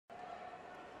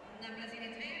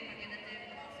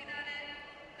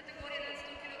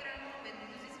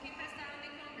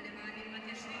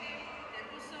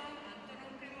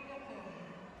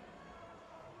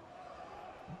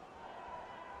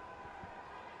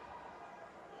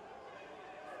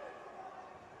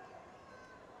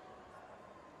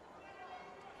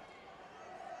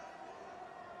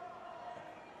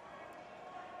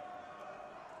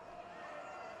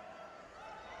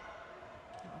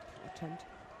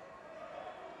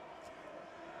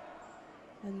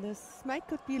And this might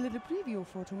could be a little preview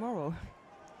for tomorrow.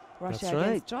 Russia That's against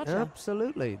right, Georgia.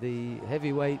 absolutely. The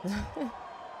heavyweight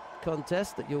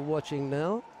contest that you're watching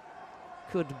now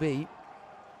could be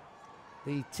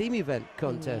the team event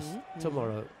contest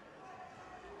tomorrow.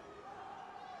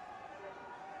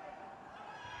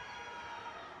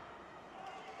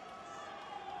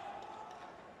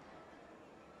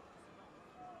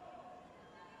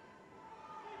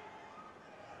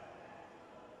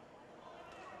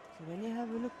 When you have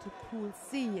a look to Pool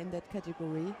C in that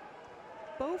category,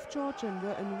 both Georgian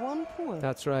were in one pool.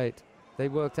 That's right. They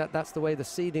worked out, that's the way the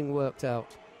seeding worked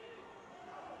out.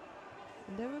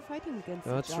 And they were fighting against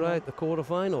each other. That's right, the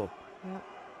quarter-final. Yeah.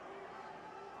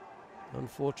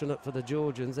 Unfortunate for the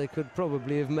Georgians, they could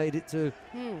probably have made it to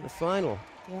the final.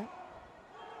 Yeah.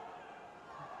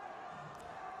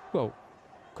 Well,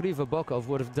 Krivobokov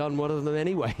would have done one of them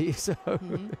anyway, so...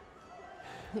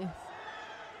 Yes.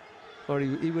 Or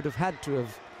he would have had to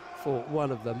have fought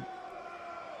one of them.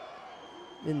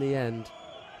 In the end,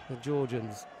 the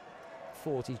Georgians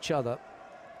fought each other.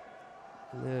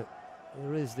 And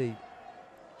there is the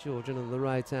Georgian on the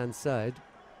right-hand side,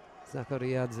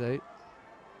 Zakariadze.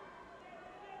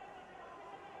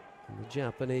 And the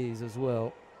Japanese as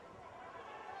well,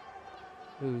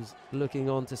 who's looking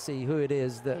on to see who it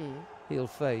is that he'll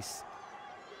face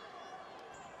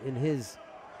in his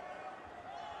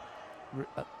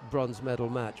bronze medal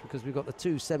match, because we've got the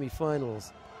two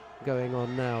semi-finals going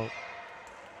on now.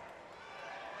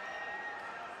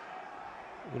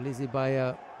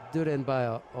 Ulizibaya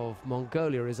Durenbaya of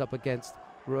Mongolia is up against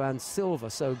Ruan Silva,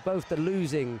 so both the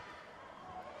losing,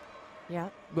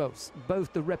 well,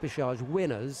 both the repechage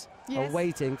winners are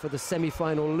waiting for the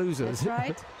semi-final losers. That's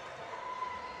right.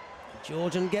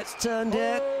 Georgian gets turned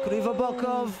here,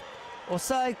 Krivobokov,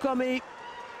 Osai Komi.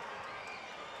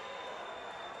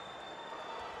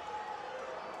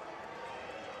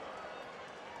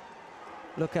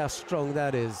 Look how strong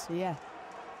that is. Yeah.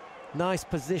 Nice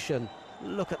position.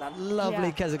 Look at that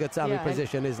lovely Kezigatami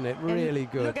position, isn't it? Really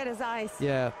good. Look at his eyes.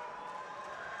 Yeah.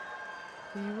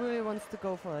 He really wants to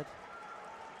go for it.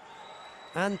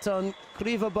 Anton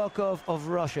Krivobokov of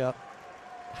Russia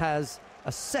has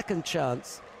a second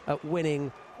chance at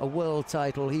winning a world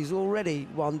title. He's already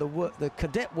won the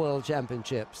Cadet World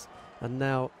Championships, and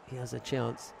now he has a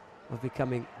chance of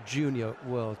becoming Junior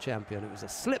World Champion. It was a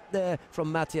slip there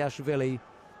from Matiashvili,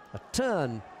 a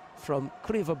turn from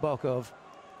Krivobokov,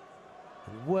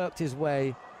 and worked his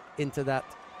way into that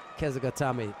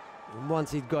Kezigatami. And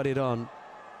once he'd got it on,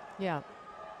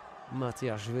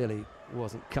 Matiashvili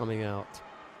wasn't coming out.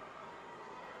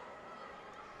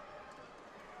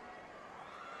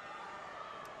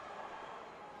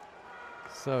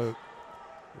 So,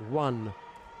 one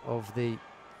of the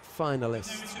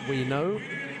finalists we know